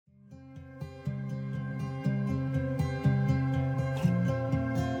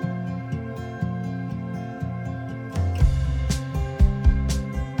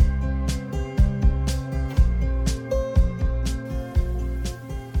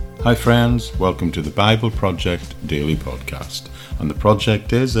Hi friends, welcome to the Bible Project Daily Podcast. And the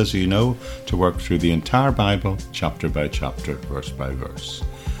project is, as you know, to work through the entire Bible, chapter by chapter, verse by verse.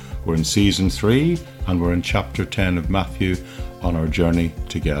 We're in season 3 and we're in chapter 10 of Matthew on our journey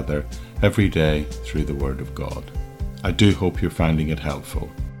together every day through the Word of God. I do hope you're finding it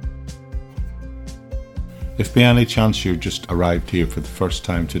helpful. If by any chance you've just arrived here for the first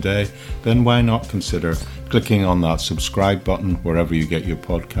time today, then why not consider clicking on that subscribe button wherever you get your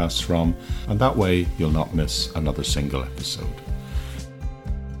podcasts from, and that way you'll not miss another single episode.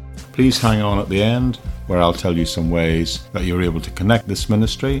 Please hang on at the end, where I'll tell you some ways that you're able to connect this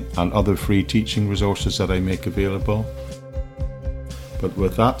ministry and other free teaching resources that I make available. But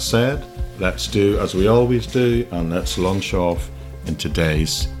with that said, let's do as we always do, and let's launch off in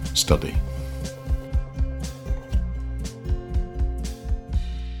today's study.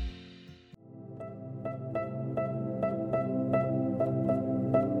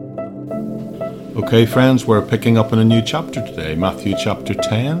 Okay friends, we're picking up in a new chapter today, Matthew chapter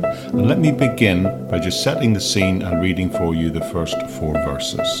 10, and let me begin by just setting the scene and reading for you the first 4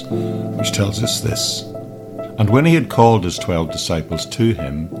 verses, which tells us this. And when he had called his 12 disciples to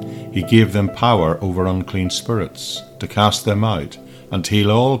him, he gave them power over unclean spirits, to cast them out, and to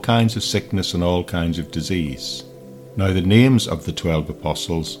heal all kinds of sickness and all kinds of disease. Now the names of the 12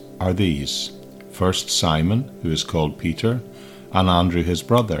 apostles are these: first Simon, who is called Peter, and Andrew his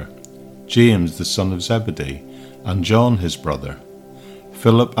brother, James the son of Zebedee, and John his brother,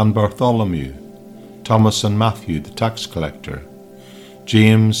 Philip and Bartholomew, Thomas and Matthew the tax collector,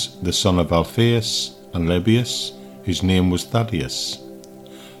 James the son of Alphaeus, and Lebbaeus, whose name was Thaddeus,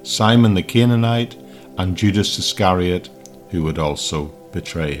 Simon the Canaanite, and Judas Iscariot, who would also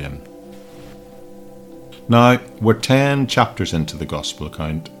betray him. Now, we're 10 chapters into the Gospel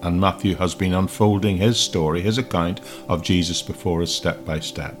account, and Matthew has been unfolding his story, his account of Jesus before us step by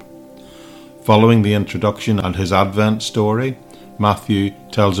step. Following the introduction and his Advent story, Matthew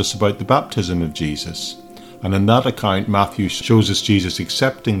tells us about the baptism of Jesus. And in that account, Matthew shows us Jesus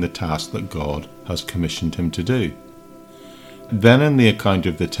accepting the task that God has commissioned him to do. Then in the account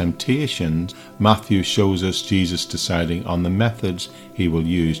of the temptations, Matthew shows us Jesus deciding on the methods he will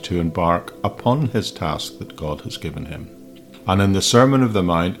use to embark upon his task that God has given him. And in the Sermon of the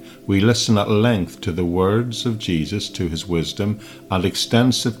Mount, we listen at length to the words of Jesus, to his wisdom and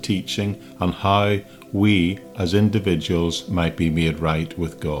extensive teaching on how we as individuals might be made right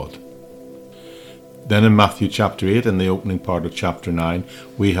with God. Then in Matthew chapter 8, in the opening part of chapter 9,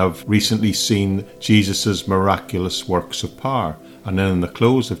 we have recently seen Jesus' miraculous works of power. And then in the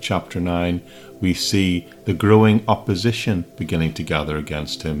close of chapter 9, we see the growing opposition beginning to gather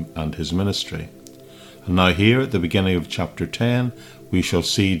against him and his ministry. And now here at the beginning of chapter 10, we shall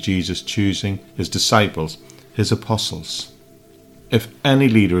see Jesus choosing his disciples, his apostles. If any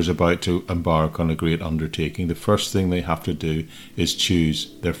leader is about to embark on a great undertaking, the first thing they have to do is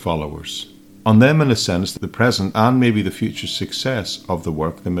choose their followers. On them, in a sense, the present and maybe the future success of the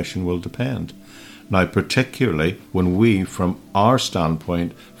work, the mission, will depend. Now, particularly when we, from our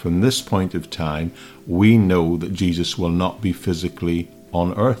standpoint, from this point of time, we know that Jesus will not be physically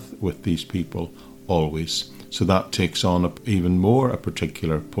on earth with these people always. So that takes on even more a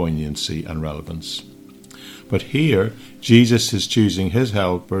particular poignancy and relevance. But here, Jesus is choosing his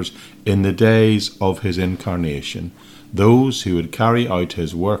helpers in the days of his incarnation, those who would carry out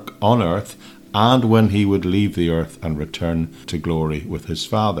his work on earth and when he would leave the earth and return to glory with his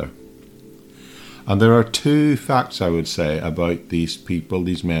Father. And there are 2 facts, I would say, about these people,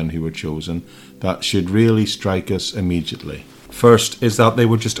 these men who were chosen, that should really strike us immediately. First is that they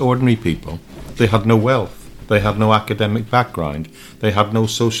were just ordinary people. They had no wealth. They had no academic background. They had no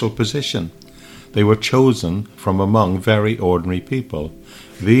social position. They were chosen from among very ordinary people.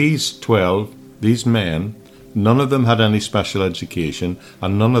 These 12, these men, none of them had any special education,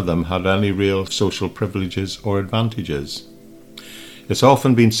 and none of them had any real social privileges or advantages. It's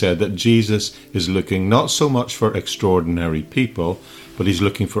often been said that Jesus is looking not so much for extraordinary people, but he's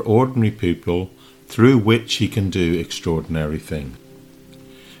looking for ordinary people through which he can do extraordinary things.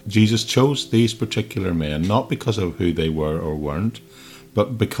 Jesus chose these particular men not because of who they were or weren't,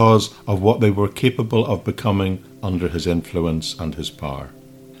 but because of what they were capable of becoming under his influence and his power.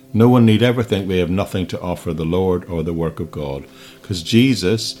 No one need ever think they have nothing to offer the Lord or the work of God, because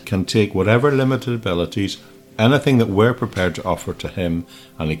Jesus can take whatever limited abilities, anything that we're prepared to offer to him,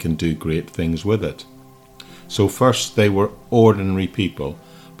 and he can do great things with it. So first, they were ordinary people,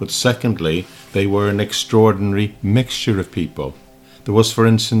 but secondly, they were an extraordinary mixture of people. There was, for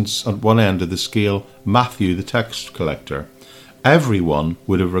instance, at one end of the scale, Matthew the tax collector. Everyone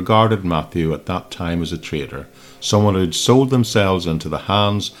would have regarded Matthew at that time as a traitor. someone who'd sold themselves into the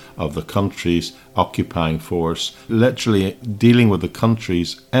hands of the country's occupying force, literally dealing with the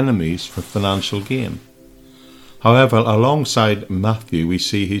country's enemies for financial gain. However, alongside Matthew, we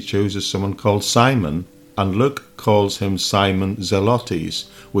see he chooses someone called Simon, and Luke calls him Simon Zelotes,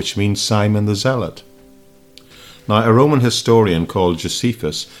 which means Simon the Zealot. Now, a Roman historian called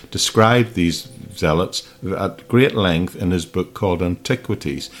Josephus described these zealots at great length in his book called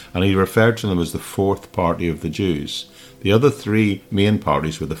Antiquities, and he referred to them as the fourth party of the Jews. The other three main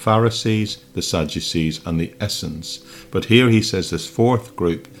parties were the Pharisees, the Sadducees, and the Essenes. But here he says this fourth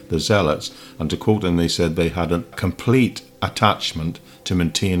group, the Zealots, and to quote him, they said they had a complete attachment to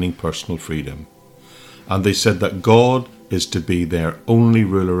maintaining personal freedom. And they said that God is to be their only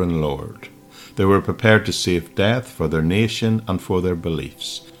ruler and Lord. They were prepared to save death for their nation and for their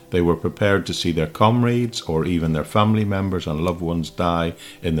beliefs. They were prepared to see their comrades or even their family members and loved ones die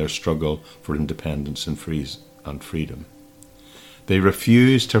in their struggle for independence and freedom. They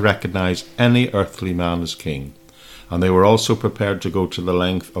refused to recognize any earthly man as king, and they were also prepared to go to the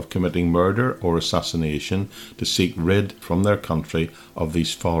length of committing murder or assassination to seek rid from their country of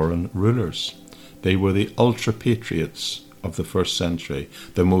these foreign rulers. They were the ultra-patriots of the first century,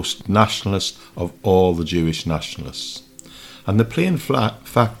 the most nationalist of all the Jewish nationalists. And the plain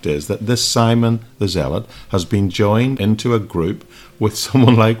fact is that this Simon the Zealot has been joined into a group with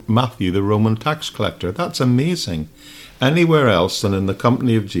someone like Matthew, the Roman tax collector. That's amazing. Anywhere else than in the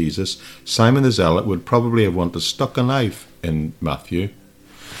company of Jesus, Simon the Zealot would probably have wanted to stuck a knife in Matthew.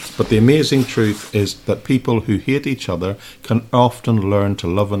 But the amazing truth is that people who hate each other can often learn to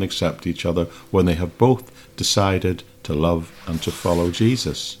love and accept each other when they have both decided to love and to follow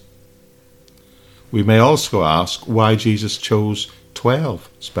Jesus. We may also ask why Jesus chose 12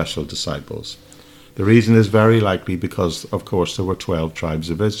 special disciples. The reason is very likely because, of course, there were 12 tribes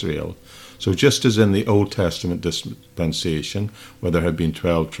of Israel. So just as in the Old Testament dispensation, where there had been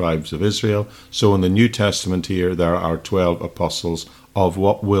 12 tribes of Israel, so in the New Testament here there are 12 apostles of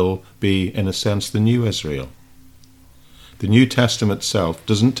what will be, in a sense, the new Israel. The New Testament itself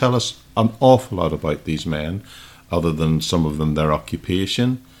doesn't tell us an awful lot about these men, other than some of them their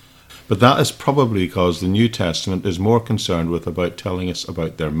occupation. But that is probably because the New Testament is more concerned with about telling us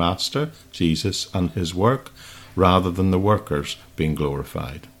about their master, Jesus, and his work, rather than the workers being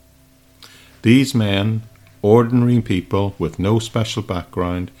glorified. These men, ordinary people with no special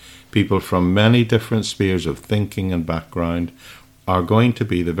background, people from many different spheres of thinking and background, are going to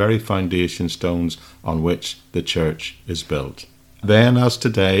be the very foundation stones on which the church is built. Then, as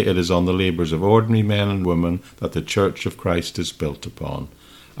today, it is on the labours of ordinary men and women that the Church of Christ is built upon.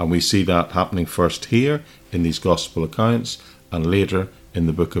 And we see that happening first here in these Gospel accounts and later in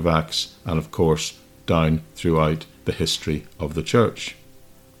the book of Acts and, of course, down throughout the history of the church.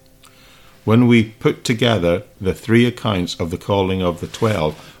 When we put together the three accounts of the calling of the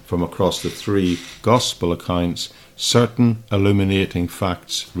 12 from across the three Gospel accounts, certain illuminating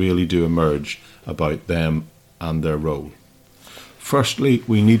facts really do emerge about them and their role. Firstly,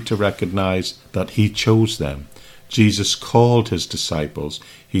 we need to recognize that he chose them. Jesus called his disciples.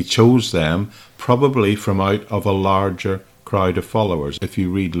 He chose them probably from out of a larger crowd of followers. If you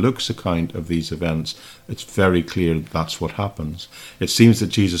read Luke's account of these events, it's very clear that's what happens. It seems that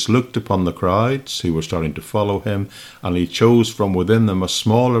Jesus looked upon the crowds who were starting to follow him, and he chose from within them a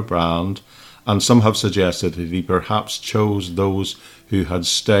smaller band, and some have suggested that he perhaps chose those who had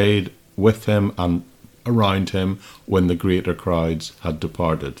stayed with him and around him when the greater crowds had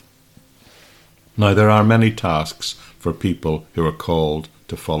departed. Now, there are many tasks for people who are called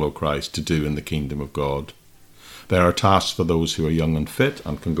to follow Christ to do in the kingdom of God. There are tasks for those who are young and fit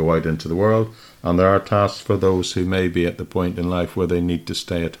and can go out into the world, and there are tasks for those who may be at the point in life where they need to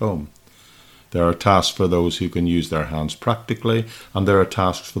stay at home. There are tasks for those who can use their hands practically, and there are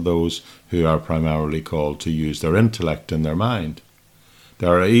tasks for those who are primarily called to use their intellect and their mind.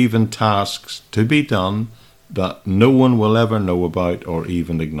 There are even tasks to be done that no one will ever know about or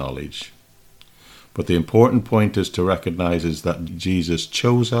even acknowledge. But the important point is to recognize is that Jesus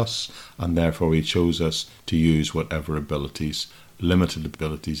chose us, and therefore he chose us to use whatever abilities, limited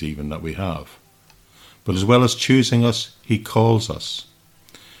abilities even, that we have. But as well as choosing us, he calls us,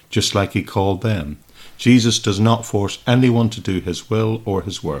 just like he called them. Jesus does not force anyone to do his will or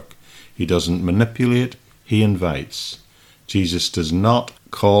his work. He doesn't manipulate, he invites. Jesus does not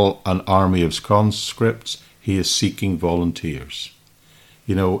call an army of conscripts, he is seeking volunteers.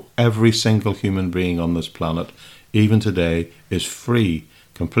 You know, every single human being on this planet, even today, is free,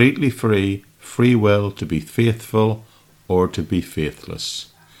 completely free will to be faithful or to be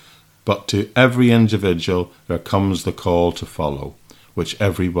faithless. But to every individual there comes the call to follow, which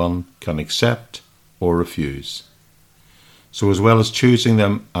everyone can accept or refuse. So as well as choosing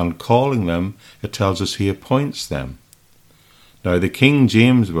them and calling them, it tells us he appoints them. Now the King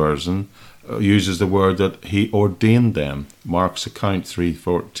James Version uses the word that he ordained them. Mark's account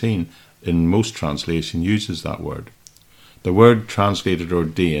 3:14 in most translation uses that word. The word translated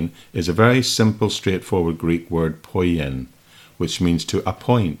ordain is a very simple, straightforward Greek word poien, which means to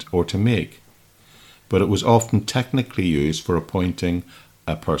appoint or to make. But it was often technically used for appointing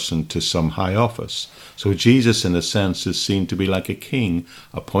a person to some high office. So Jesus, in a sense, is seen to be like a king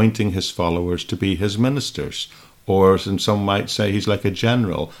appointing his followers to be his ministers. Or, as some might say, he's like a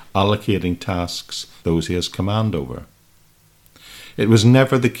general allocating tasks those he has command over. It was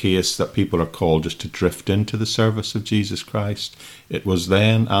never the case that people are called just to drift into the service of Jesus Christ. It was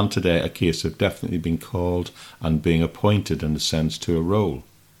then and today a case of definitely being called and being appointed, in a sense, to a role.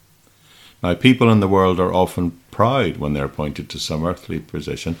 Now, people in the world are often proud when they're appointed to some earthly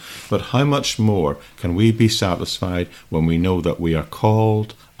position, but how much more can we be satisfied when we know that we are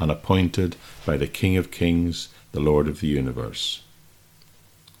called and appointed by the King of Kings, the Lord of the universe?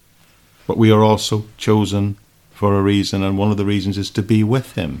 But we are also chosen for a reason, and one of the reasons is to be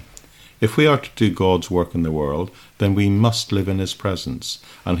with him. If we are to do God's work in the world, then we must live in his presence,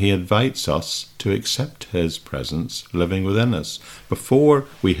 and he invites us to accept his presence living within us before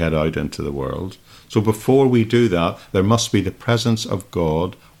we head out into the world. So before we do that, there must be the presence of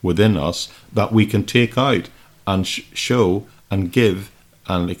God within us that we can take out and show and give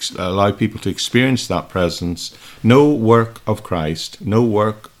and allow people to experience that presence. No work of Christ, no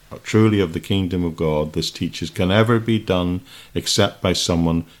work truly of the kingdom of God, this teaches, can ever be done except by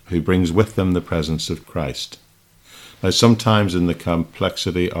someone who brings with them the presence of Christ. Now, sometimes in the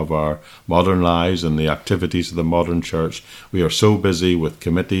complexity of our modern lives and the activities of the modern church, we are so busy with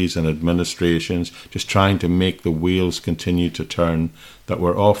committees and administrations, just trying to make the wheels continue to turn, that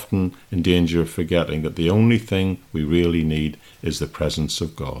we're often in danger of forgetting that the only thing we really need is the presence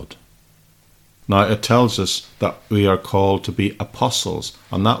of God. Now, it tells us that we are called to be apostles,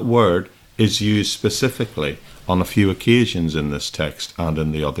 and that word is used specifically on a few occasions in this text and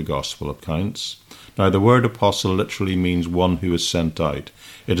in the other gospel accounts. Now, the word apostle literally means one who is sent out.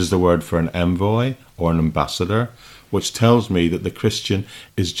 It is the word for an envoy or an ambassador, which tells me that the Christian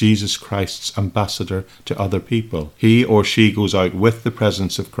is Jesus Christ's ambassador to other people. He or she goes out with the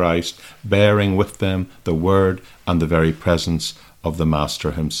presence of Christ, bearing with them the word and the very presence of the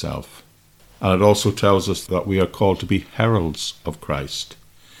Master himself. And it also tells us that we are called to be heralds of Christ.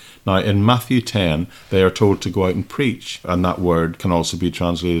 Now, in Matthew 10, they are told to go out and preach, and that word can also be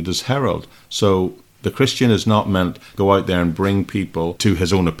translated as herald. So the Christian is not meant to go out there and bring people to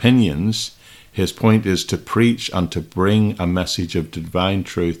his own opinions. His point is to preach and to bring a message of divine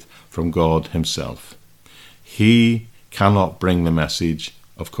truth from God himself. He cannot bring the message,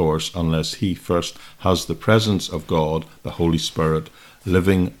 of course, unless he first has the presence of God, the Holy Spirit,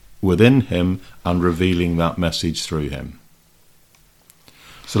 living within him and revealing that message through him.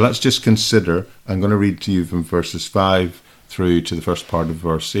 So let's just consider, I'm going to read to you from verses 5 through to the first part of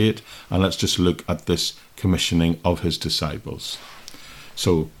verse 8, and let's just look at this commissioning of his disciples.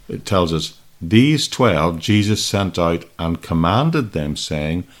 So it tells us, these 12 Jesus sent out and commanded them,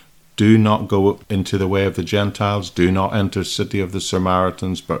 saying, do not go into the way of the Gentiles, do not enter the city of the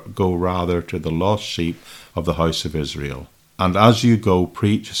Samaritans, but go rather to the lost sheep of the house of Israel. And as you go,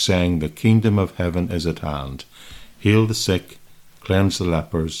 preach, saying, the kingdom of heaven is at hand. Heal the sick, cleanse the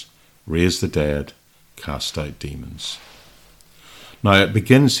lepers, raise the dead, cast out demons. Now, it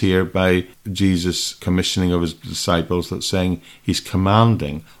begins here by Jesus' commissioning of his disciples, that's saying he's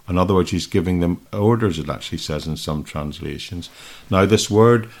commanding. In other words, he's giving them orders, it actually says in some translations. Now, this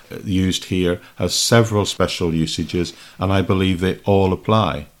word used here has several special usages, and I believe they all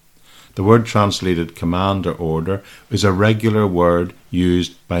apply. The word translated command or order is a regular word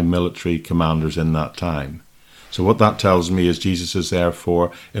used by military commanders in that time. So what that tells me is Jesus is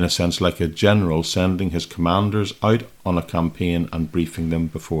therefore, in a sense, like a general sending his commanders out on a campaign and briefing them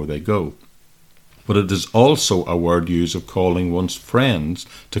before they go. But it is also a word used of calling one's friends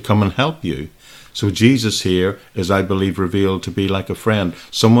to come and help you. So Jesus here is, I believe, revealed to be like a friend,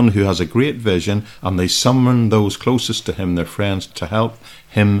 someone who has a great vision, and they summon those closest to him, their friends, to help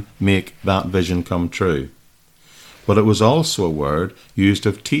him make that vision come true. But it was also a word used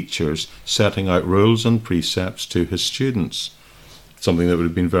of teachers setting out rules and precepts to his students, something that would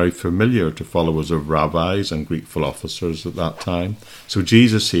have been very familiar to followers of rabbis and Greek philosophers at that time. So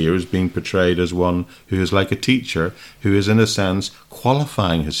Jesus here is being portrayed as one who is like a teacher, who is in a sense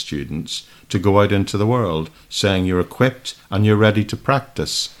qualifying his students to go out into the world, saying you're equipped and you're ready to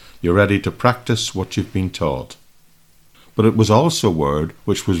practice. You're ready to practice what you've been taught. But it was also a word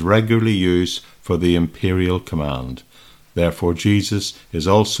which was regularly used for the imperial command. Therefore, Jesus is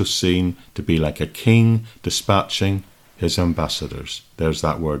also seen to be like a king dispatching his ambassadors, there's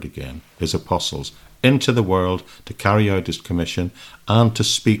that word again, his apostles, into the world to carry out his commission and to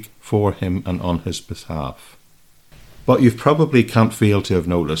speak for him and on his behalf. But you probably can't fail to have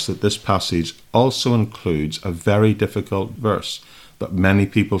noticed that this passage also includes a very difficult verse that many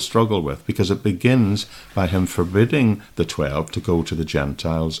people struggle with, because it begins by him forbidding the 12 to go to the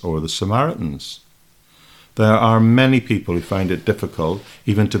Gentiles or the Samaritans. There are many people who find it difficult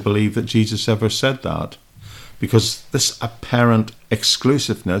even to believe that Jesus ever said that, because this apparent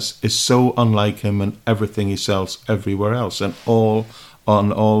exclusiveness is so unlike him and everything he sells everywhere else and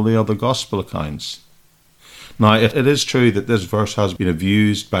on all the other gospel accounts. Now, it is true that this verse has been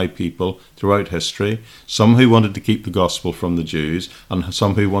abused by people throughout history, some who wanted to keep the gospel from the Jews and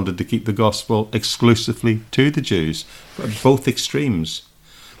some who wanted to keep the gospel exclusively to the Jews, both extremes.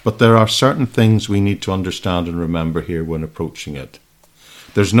 But there are certain things we need to understand and remember here when approaching it.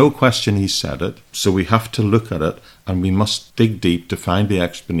 There's no question he said it, so we have to look at it and we must dig deep to find the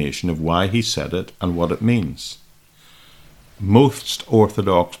explanation of why he said it and what it means. Most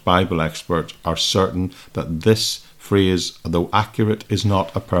Orthodox Bible experts are certain that this phrase, though accurate, is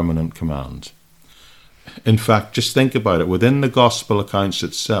not a permanent command. In fact, just think about it. Within the gospel accounts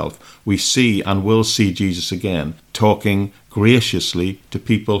itself, we see and will see Jesus again talking graciously to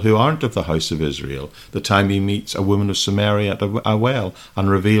people who aren't of the house of Israel, the time he meets a woman of Samaria at a well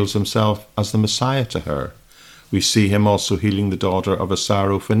and reveals himself as the Messiah to her. We see him also healing the daughter of a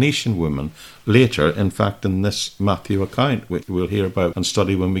Syrophoenician woman. Later, in fact, in this Matthew account, which we'll hear about and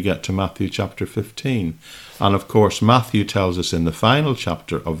study when we get to Matthew chapter 15. And of course, Matthew tells us in the final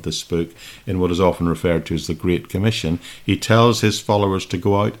chapter of this book, in what is often referred to as the Great Commission, he tells his followers to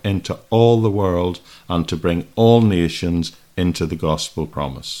go out into all the world and to bring all nations into the gospel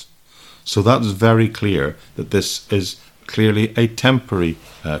promise. So that's very clear that this is clearly a temporary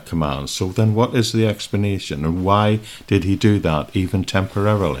command. So then what is the explanation, and why did he do that even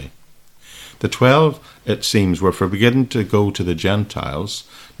temporarily? The 12, it seems, were forbidden to go to the Gentiles.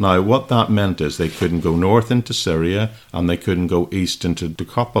 Now what that meant is they couldn't go north into Syria and they couldn't go east into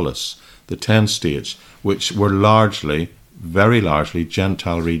Decapolis, the 10 states, which were very largely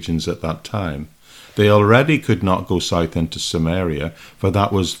Gentile regions at that time. They already could not go south into Samaria, for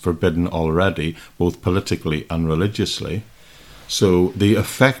that was forbidden already, both politically and religiously. So the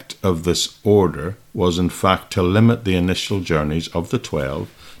effect of this order was in fact to limit the initial journeys of the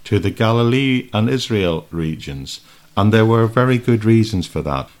 12 to the Galilee and Israel regions, and there were very good reasons for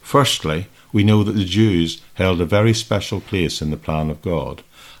that. Firstly, we know that the Jews held a very special place in the plan of God,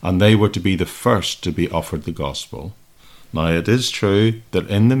 and they were to be the first to be offered the gospel. Now, it is true that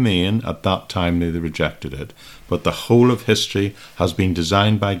in the main, at that time, they rejected it, but the whole of history has been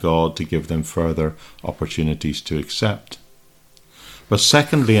designed by God to give them further opportunities to accept. But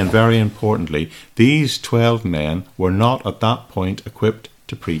secondly, and very importantly, these 12 men were not at that point equipped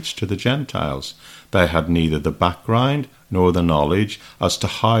to preach to the Gentiles. They had neither the background nor the knowledge as to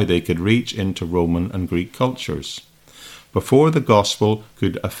how they could reach into Roman and Greek cultures. Before the gospel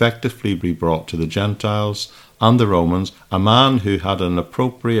could effectively be brought to the Gentiles and the Romans, a man who had an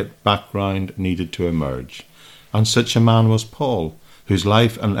appropriate background needed to emerge. And such a man was Paul, whose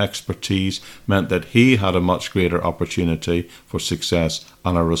life and expertise meant that he had a much greater opportunity for success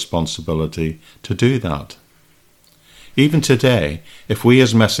and a responsibility to do that. Even today, if we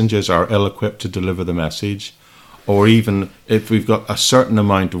as messengers are ill-equipped to deliver the message, or even if we've got a certain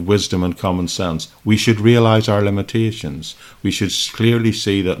amount of wisdom and common sense, we should realize our limitations. We should clearly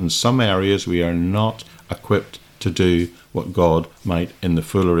see that in some areas we are not equipped to do what God might in the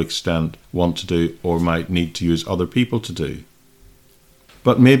fuller extent want to do or might need to use other people to do.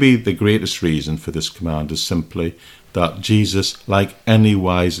 But maybe the greatest reason for this command is simply that Jesus, like any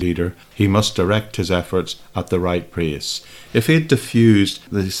wise leader, he must direct his efforts at the right pace. If he had diffused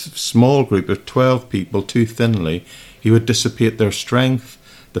this small group of 12 people too thinly, he would dissipate their strength.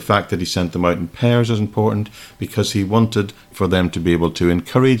 The fact that he sent them out in pairs is important because he wanted for them to be able to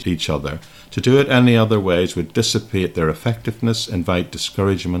encourage each other. To do it any other ways would dissipate their effectiveness, invite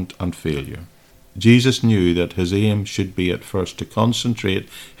discouragement and failure. Jesus knew that his aim should be at first to concentrate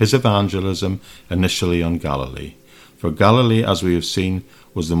his evangelism initially on Galilee. For Galilee, as we have seen,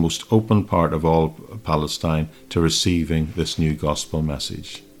 was the most open part of all Palestine to receiving this new gospel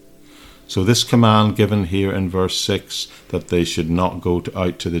message. So this command given here in verse 6, that they should not go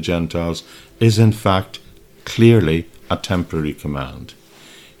out to the Gentiles, is in fact clearly a temporary command.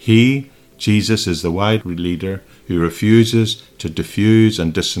 He, Jesus, is the wise leader who refuses to diffuse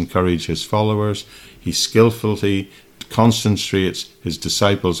and disencourage his followers. He skillfully concentrates his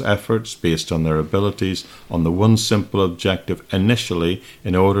disciples' efforts based on their abilities on the one simple objective initially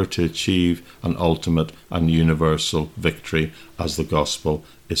in order to achieve an ultimate and universal victory as the gospel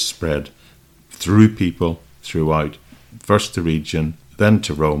is spread through people throughout, first the region, then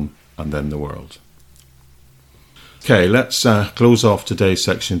to Rome, and then the world. Okay, let's close off today's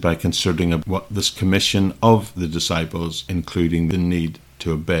section by considering what this commission of the disciples, including the need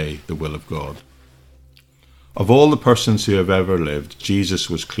to obey the will of God. Of all the persons who have ever lived, Jesus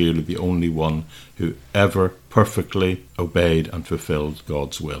was clearly the only one who ever perfectly obeyed and fulfilled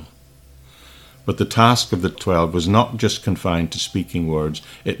God's will. But the task of the 12 was not just confined to speaking words,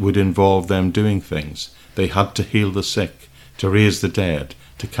 it would involve them doing things. They had to heal the sick, to raise the dead,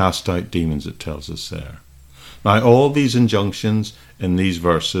 to cast out demons, it tells us there. Now, all these injunctions in these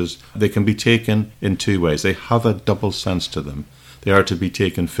verses, they can be taken in two ways. They have a double sense to them. They are to be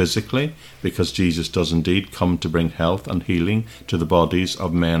taken physically, because Jesus does indeed come to bring health and healing to the bodies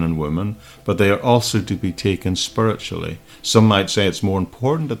of men and women, but they are also to be taken spiritually. Some might say it's more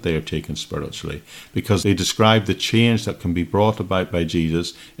important that they are taken spiritually, because they describe the change that can be brought about by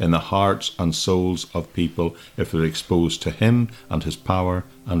Jesus in the hearts and souls of people if they're exposed to him and his power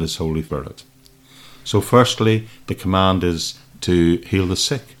and his Holy Spirit. So firstly, the command is to heal the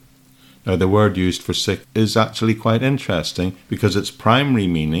sick. Now, the word used for sick is actually quite interesting because its primary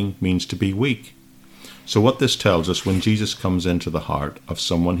meaning means to be weak. So what this tells us, when Jesus comes into the heart of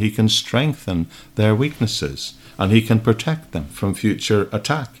someone, he can strengthen their weaknesses and he can protect them from future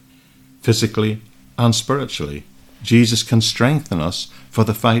attack, physically and spiritually. Jesus can strengthen us for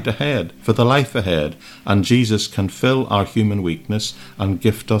the fight ahead, for the life ahead, and Jesus can fill our human weakness and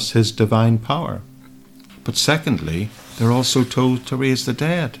gift us his divine power. But secondly, they're also told to raise the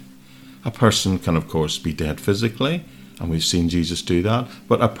dead. A person can, of course, be dead physically, and we've seen Jesus do that,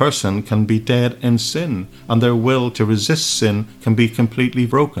 but a person can be dead in sin, and their will to resist sin can be completely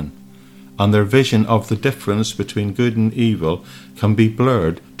broken, and their vision of the difference between good and evil can be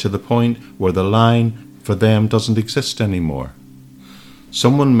blurred to the point where the line for them doesn't exist anymore.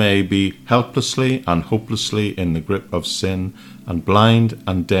 Someone may be helplessly and hopelessly in the grip of sin and blind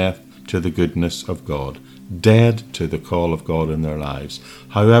and deaf to the goodness of God, dead to the call of God in their lives.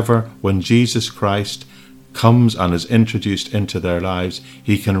 However, when Jesus Christ comes and is introduced into their lives,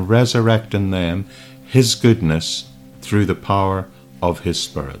 he can resurrect in them his goodness through the power of his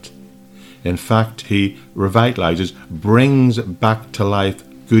Spirit. In fact, he revitalizes, brings back to life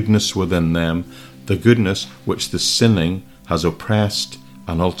goodness within them, the goodness which the sinning has oppressed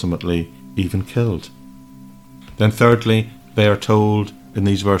and ultimately even killed. Then thirdly, they are told in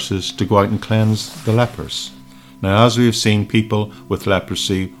these verses to go out and cleanse the lepers. Now, as we have seen, people with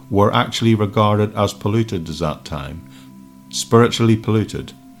leprosy were actually regarded as polluted at that time, spiritually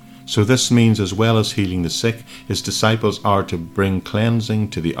polluted. So this means, as well as healing the sick, his disciples are to bring cleansing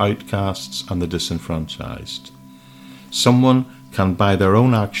to the outcasts and the disenfranchised. Someone can, by their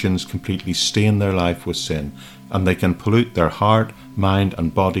own actions, completely stain their life with sin, and they can pollute their heart, mind,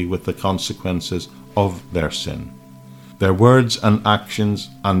 and body with the consequences of their sin. Their words and actions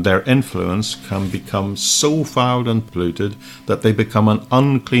and their influence can become so foul and polluted that they become an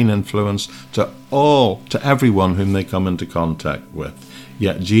unclean influence to everyone whom they come into contact with.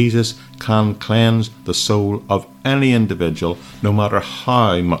 Yet Jesus can cleanse the soul of any individual, no matter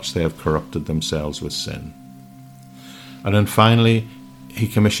how much they have corrupted themselves with sin. And then finally, he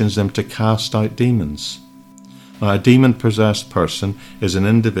commissions them to cast out demons. Now, a demon-possessed person is an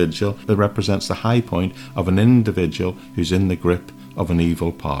individual that represents the high point of an individual who's in the grip of an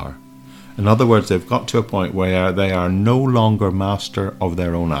evil power. In other words, they've got to a point where they are no longer master of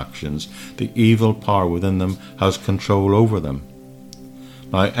their own actions. The evil power within them has control over them.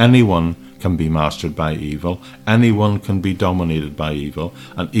 Now, anyone can be mastered by evil, anyone can be dominated by evil,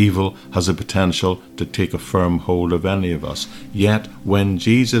 and evil has a potential to take a firm hold of any of us. Yet, when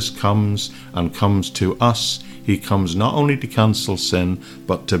Jesus comes and comes to us, he comes not only to cancel sin,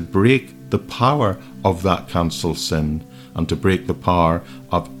 but to break the power of that cancelled sin, and to break the power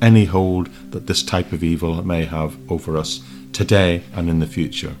of any hold that this type of evil may have over us today and in the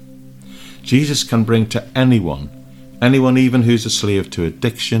future. Jesus can bring to anyone even who's a slave to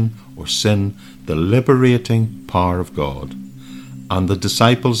addiction or sin, the liberating power of God. And the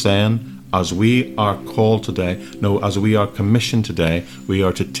disciples then, as we are called today, as we are commissioned today, we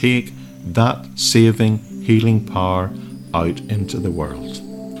are to take that saving, healing power out into the world.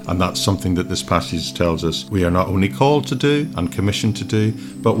 And that's something that this passage tells us we are not only called to do and commissioned to do,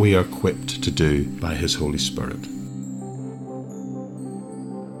 but we are equipped to do by his Holy Spirit.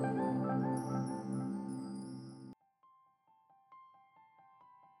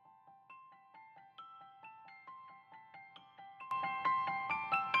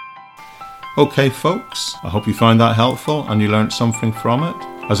 Okay, folks, I hope you found that helpful and you learned something from it.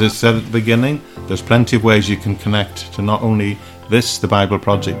 As I said at the beginning, there's plenty of ways you can connect to not only this, the Bible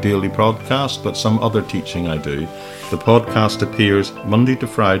Project Daily podcast, but some other teaching I do. The podcast appears Monday to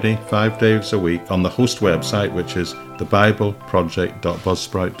Friday, 5 days a week, on the host website, which is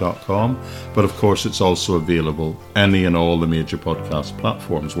thebibleproject.buzzsprout.com. But of course, it's also available any and all the major podcast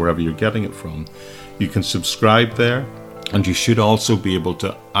platforms, wherever you're getting it from. You can subscribe there, and you should also be able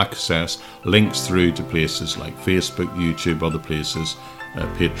to access links through to places like Facebook, YouTube, other places,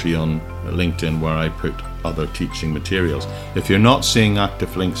 Patreon, LinkedIn, where I put other teaching materials. If you're not seeing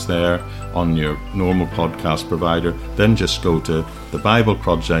active links there on your normal podcast provider, then just go to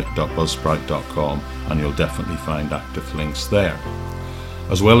thebibleproject.buzzsprout.com and you'll definitely find active links there.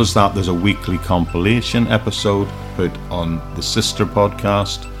 As well as that, there's a weekly compilation episode put on the sister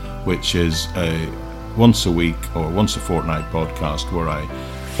podcast, which is a once a week or once a fortnight podcast where I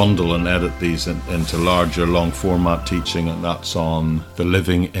bundle and edit these into larger, long format teaching, and that's on the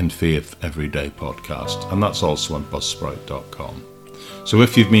Living in Faith Everyday podcast, and that's also on buzzsprout.com. So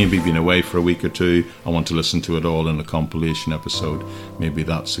if you've maybe been away for a week or two and want to listen to it all in a compilation episode, maybe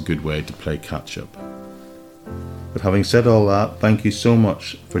that's a good way to play catch up. But having said all that, thank you so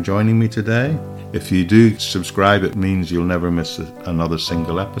much for joining me today. If you do subscribe, it means you'll never miss another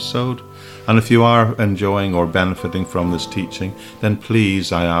single episode. And if you are enjoying or benefiting from this teaching, then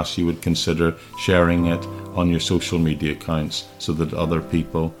please, I ask you would consider sharing it on your social media accounts so that other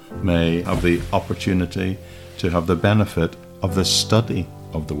people may have the opportunity to have the benefit of the study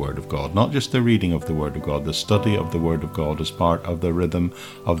of the Word of God. Not just the reading of the Word of God, the study of the Word of God as part of the rhythm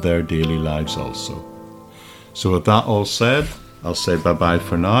of their daily lives also. So with that all said, I'll say bye-bye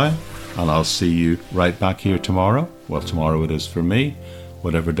for now, and I'll see you right back here tomorrow. Well, tomorrow it is for me.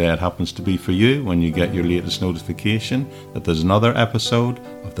 Whatever day it happens to be for you, when you get your latest notification that there's another episode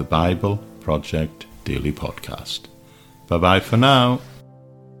of the Bible Project Daily Podcast. Bye-bye for now.